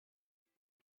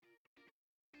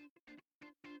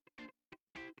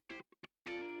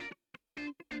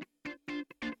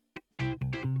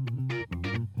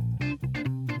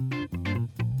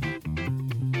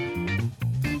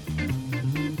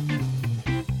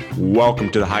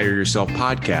Welcome to the Hire Yourself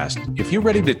podcast. If you're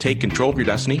ready to take control of your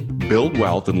destiny, build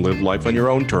wealth, and live life on your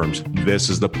own terms, this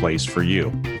is the place for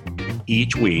you.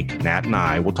 Each week, Nat and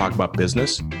I will talk about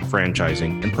business,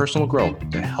 franchising, and personal growth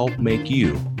to help make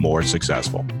you more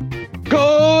successful.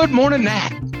 Good morning, Nat.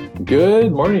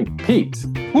 Good morning, Pete.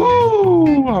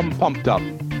 Woo! I'm pumped up.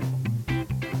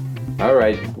 All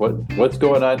right, what's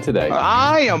going on today?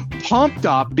 I am pumped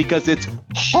up because it's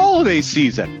holiday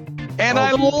season. And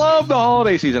I love the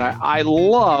holiday season. I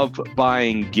love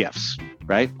buying gifts,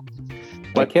 right?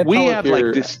 But we have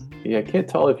like this. Yeah, I can't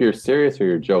tell if you're serious or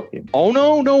you're joking. Oh,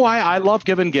 no. I love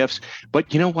giving gifts.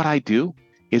 But you know what I do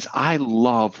is I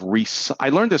love I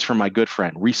learned this from my good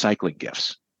friend, recycling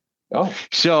gifts. Oh.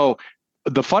 So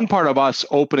the fun part of us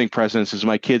opening presents is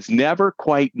my kids never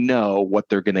quite know what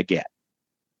they're going to get.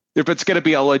 If it's going to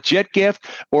be a legit gift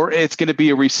or it's going to be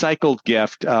a recycled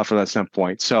gift from that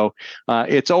standpoint. So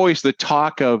it's always the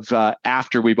talk of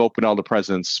after we've opened all the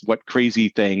presents, what crazy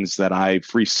things that I've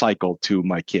recycled to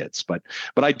my kids. But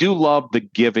I do love the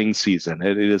giving season.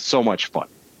 It is so much fun.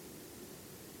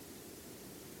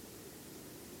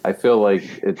 I feel like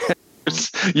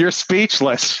it's... You're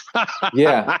speechless.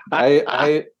 Yeah.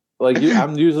 I like you.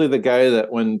 I'm usually the guy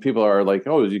that when people are like,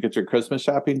 oh, did you get your Christmas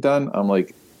shopping done? I'm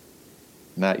like,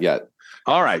 not yet.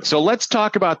 All right. So let's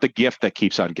talk about the gift that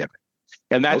keeps on giving.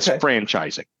 And that's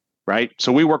franchising, right?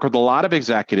 So we work with a lot of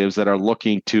executives that are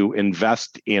looking to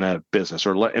invest in a business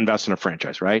or invest in a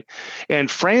franchise, right? And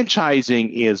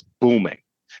franchising is booming.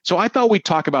 So I thought we'd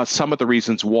talk about some of the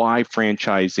reasons why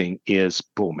franchising is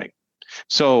booming.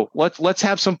 So let's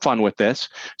have some fun with this.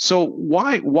 So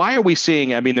why are we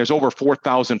seeing? I mean, there's over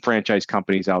 4,000 franchise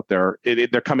companies out there.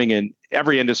 They're coming in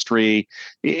every industry.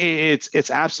 It's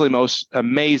absolutely most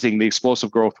amazing the explosive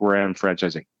growth we're in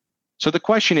franchising. So the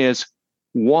question is,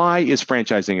 why is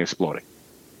franchising exploding?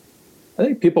 I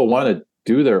think people want to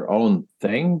do their own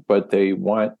thing, but they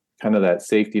want kind of that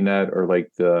safety net, or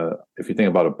like if you think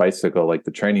about a bicycle, like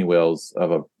the training wheels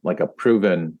of a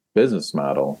proven business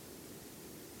model.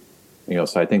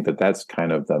 So I think that's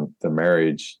kind of the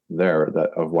marriage there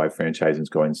of why franchising is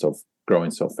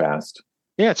growing so fast.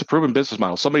 Yeah, it's a proven business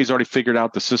model. Somebody's already figured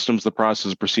out the systems, the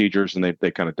processes, procedures, and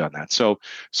they've kind of done that. So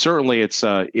certainly it's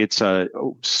a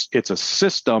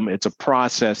system, it's a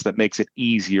process that makes it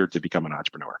easier to become an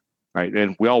entrepreneur, right?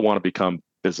 And we all want to become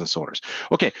business owners.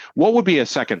 Okay, what would be a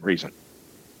second reason?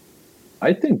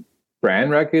 I think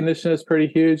brand recognition is pretty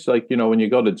huge. Like, when you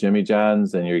go to Jimmy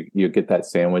John's and you get that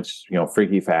sandwich,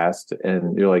 freaky fast,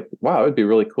 and you're like, wow, it'd be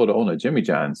really cool to own a Jimmy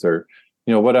John's, or,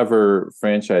 whatever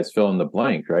franchise, fill in the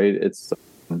blank, right? It's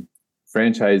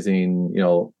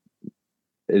franchising,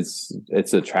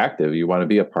 it's attractive. You want to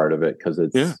be a part of it because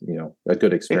it's, a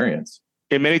good experience.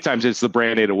 And many times it's the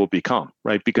brand it will become,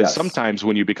 right? Because sometimes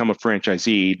when you become a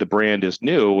franchisee, the brand is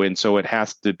new. And so it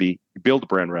has to build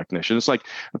brand recognition. It's like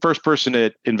the first person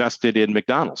that invested in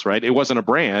McDonald's, right? It wasn't a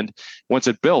brand. Once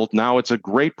it built, now it's a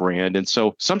great brand. And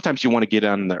so sometimes you want to get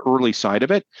on the early side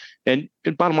of it. And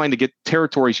bottom line, to get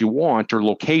territories you want or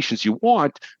locations you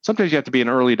want, sometimes you have to be an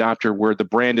early adopter where the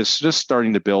brand is just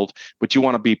starting to build, but you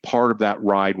want to be part of that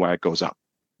ride while it goes up.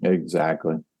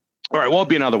 Exactly. All right, what'll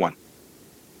be another one?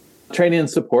 Training and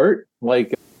support.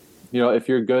 Like, if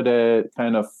you're good at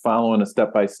kind of following a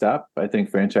step-by-step, I think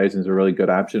franchising is a really good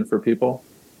option for people.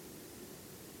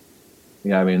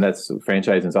 Yeah, I mean,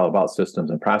 franchising is all about systems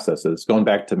and processes. Going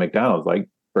back to McDonald's, like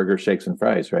burger, shakes, and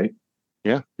fries, right?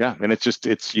 Yeah. And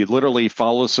it's you literally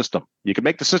follow the system. You can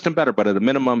make the system better, but at a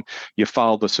minimum, you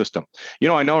follow the system.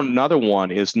 I know another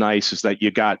one is nice is that you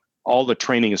got all the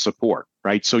training and support,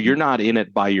 right? So you're not in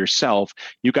it by yourself.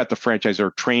 You got the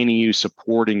franchisor training you,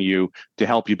 supporting you to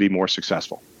help you be more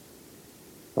successful.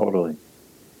 Totally.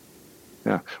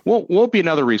 Yeah. Well, what would be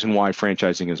another reason why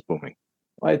franchising is booming?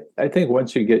 I think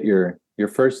once you get your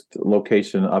first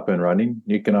location up and running,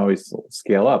 you can always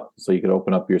scale up. So you could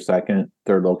open up your second,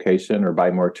 third location or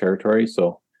buy more territory.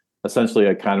 So essentially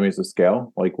economies of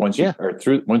scale. Like once you're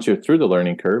through the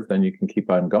learning curve, then you can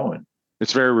keep on going.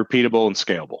 It's very repeatable and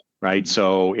scalable, right?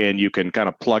 So, and you can kind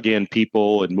of plug in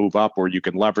people and move up, or you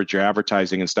can leverage your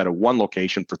advertising instead of one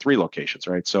location for 3 locations,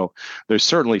 right? So there's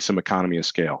certainly some economy of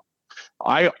scale.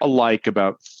 I like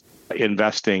about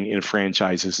investing in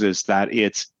franchises is that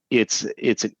it's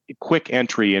a quick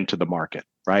entry into the market,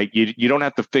 right? You don't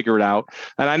have to figure it out.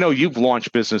 And I know you've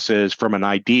launched businesses from an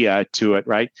idea to it,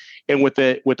 right? And with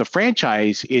the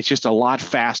franchise, it's just a lot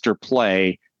faster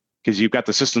play because you've got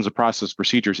the systems and process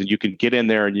procedures, and you can get in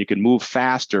there and you can move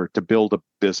faster to build a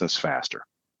business faster.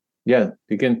 Yeah,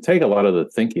 you can take a lot of the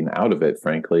thinking out of it,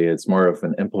 frankly. It's more of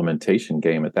an implementation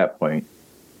game at that point.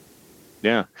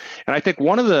 Yeah. And I think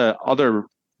one of the other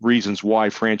reasons why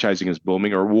franchising is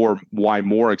booming, or why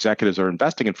more executives are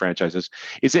investing in franchises,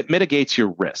 is it mitigates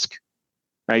your risk.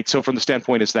 Right. So from the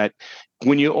standpoint is that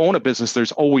when you own a business,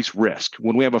 there's always risk.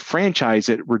 When we have a franchise,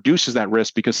 it reduces that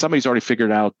risk because somebody's already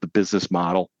figured out the business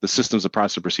model, the systems, the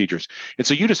process, and procedures. And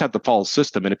so you just have to follow the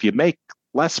system. And if you make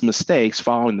less mistakes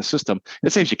following the system,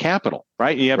 it saves you capital,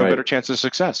 right? And you have a better chance of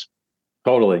success.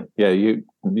 Totally. Yeah. You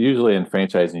usually in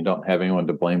franchising, you don't have anyone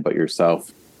to blame but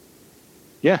yourself.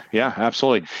 Yeah,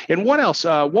 absolutely. And what else?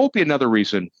 What would be another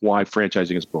reason why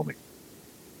franchising is booming?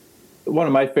 One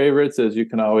of my favorites is you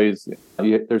can always,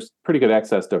 there's pretty good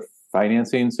access to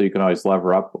financing, so you can always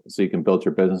lever up so you can build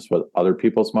your business with other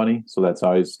people's money. So that's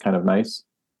always kind of nice.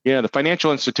 Yeah, the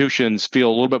financial institutions feel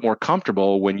a little bit more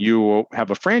comfortable when you have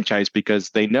a franchise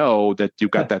because they know that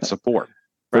you've got that support,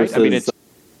 right? Versus, I mean, it's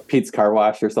Pete's Car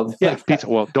Wash or something. Yeah, like pizza.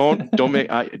 Well, don't make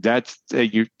that's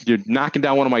you're knocking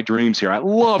down one of my dreams here. I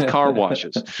love car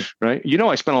washes, right?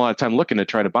 I spent a lot of time looking to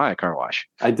try to buy a car wash.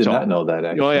 I did not know that.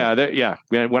 Actually. Yeah.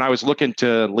 When I was looking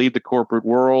to leave the corporate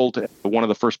world, one of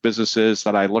the first businesses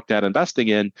that I looked at investing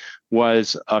in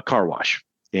was a car wash,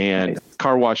 and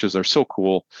car washes are so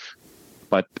cool,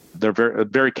 but they're very,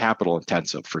 very capital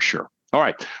intensive for sure. All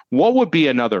right, what would be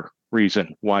another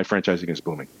reason why franchising is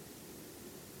booming?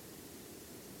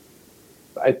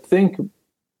 I think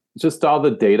just all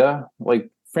the data, like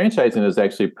franchising is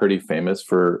actually pretty famous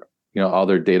for, all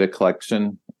their data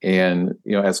collection. And,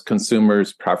 as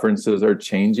consumers' preferences are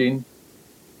changing,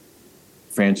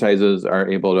 franchises are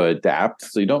able to adapt.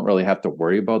 So you don't really have to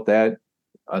worry about that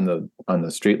on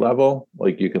the street level.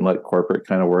 Like you can let corporate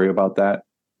kind of worry about that.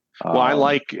 Well, I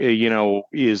like,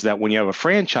 is that when you have a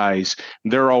franchise,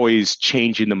 they're always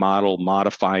changing the model,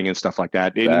 modifying and stuff like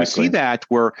that. And we see that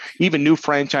where even new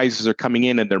franchises are coming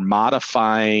in and they're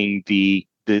modifying the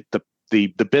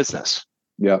business.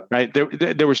 Yeah. Right.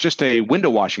 There was just a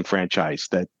window washing franchise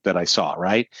that I saw.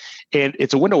 Right. And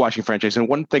it's a window washing franchise. And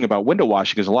one thing about window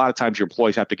washing is a lot of times your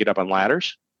employees have to get up on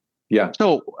ladders. Yeah.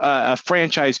 So a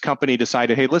franchise company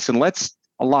decided, hey, listen, let's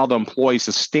allow the employees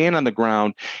to stand on the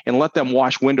ground and let them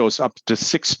wash windows up to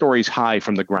 6 stories high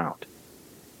from the ground.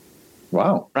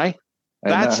 Wow. Right?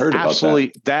 That's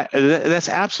absolutely that's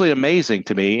absolutely amazing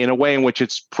to me in a way in which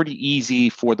it's pretty easy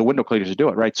for the window cleaners to do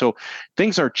it, right? So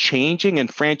things are changing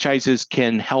and franchises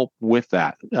can help with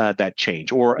that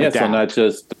change or adapt. So not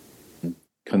just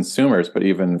consumers, but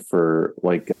even for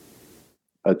like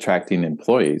attracting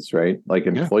employees, right? Like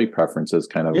employee preferences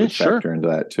kind of factor into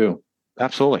that too.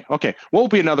 Absolutely. Okay. What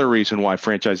would be another reason why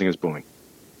franchising is booming?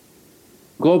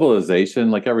 Globalization,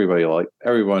 like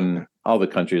everyone, all the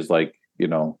countries, like,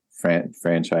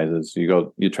 franchises.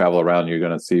 You travel around, you're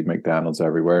going to see McDonald's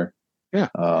everywhere. Yeah.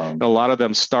 A lot of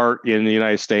them start in the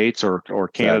United States or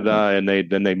Canada, and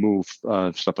they move,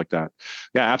 stuff like that.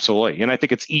 Yeah, absolutely. And I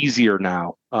think it's easier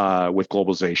now with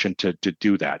globalization to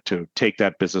do that, to take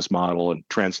that business model and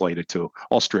translate it to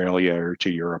Australia or to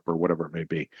Europe or whatever it may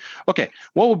be. Okay.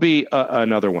 What would be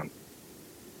another one?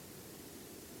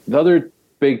 The other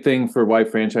big thing for why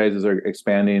franchises are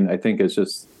expanding, I think, is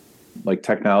just like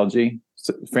technology.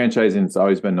 Franchising has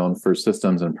always been known for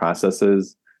systems and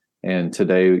processes. And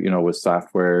today, with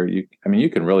software, you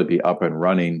can really be up and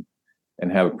running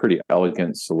and have a pretty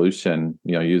elegant solution,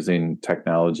 using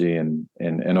technology and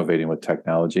innovating with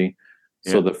technology.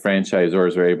 Yeah. So the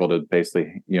franchisors are able to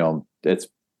basically,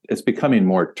 it's becoming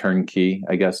more turnkey,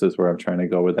 I guess, is where I'm trying to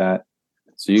go with that.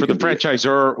 So for the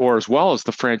franchisor or as well as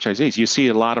the franchisees, you see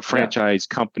a lot of franchise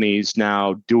companies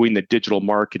now doing the digital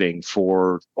marketing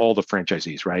for all the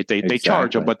franchisees, right? They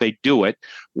charge them, but they do it,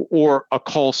 or a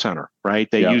call center, right?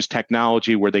 They use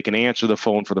technology where they can answer the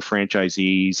phone for the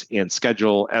franchisees and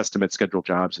schedule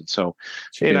jobs. And so,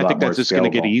 and I think that's just going to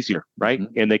get easier, right?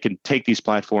 Mm-hmm. And they can take these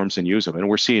platforms and use them. And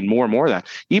we're seeing more and more of that,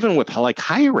 even with like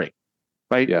hiring,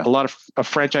 right? Yeah. A lot of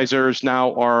franchisors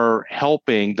now are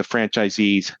helping the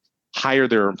franchisees hire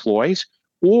their employees,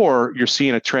 or you're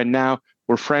seeing a trend now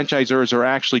where franchisors are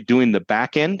actually doing the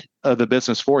back end of the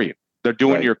business for you. They're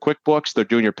doing your QuickBooks, they're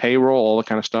doing your payroll, all that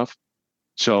kind of stuff.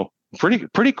 So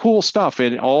pretty cool stuff,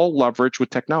 and all leverage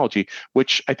with technology,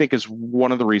 which I think is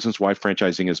one of the reasons why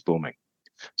franchising is booming.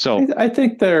 So I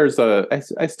think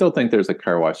I still think there's a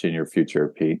car wash in your future,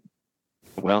 Pete.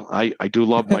 Well, I do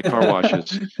love my car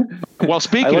washes. Well,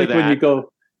 speaking of that, when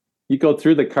you go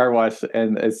through the car wash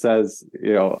and it says,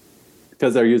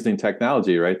 because they're using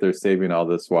technology, right? They're saving all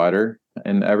this water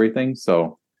and everything.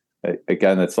 So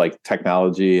again, it's like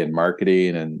technology and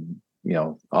marketing and,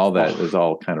 all that is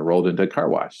all kind of rolled into car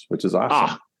wash, which is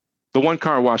awesome. The one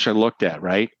car wash I looked at,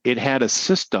 right? It had a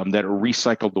system that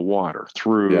recycled the water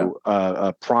through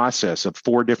a process of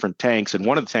 4 different tanks. And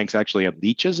one of the tanks actually had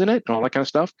leeches in it and all that kind of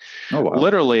stuff. Oh, wow.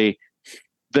 Literally,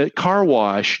 the car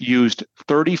wash used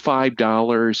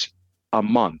 $35 a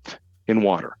month in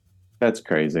water. That's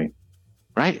crazy.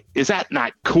 Right? Is that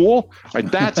not cool? Right,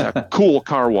 that's a cool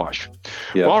car wash.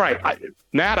 Yep. All right,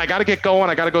 Nat, I got to get going.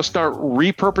 I got to go start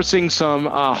repurposing some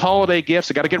holiday gifts.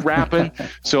 I got to get wrapping.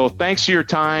 So thanks for your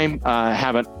time.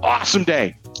 Have an awesome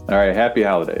day. All right. Happy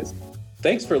holidays.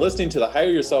 Thanks for listening to the Hire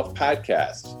Yourself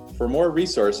podcast. For more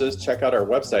resources, check out our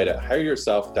website at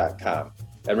hireyourself.com.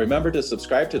 And remember to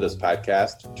subscribe to this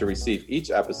podcast to receive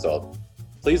each episode.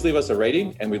 Please leave us a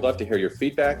rating, and we'd love to hear your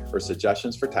feedback or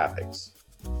suggestions for topics.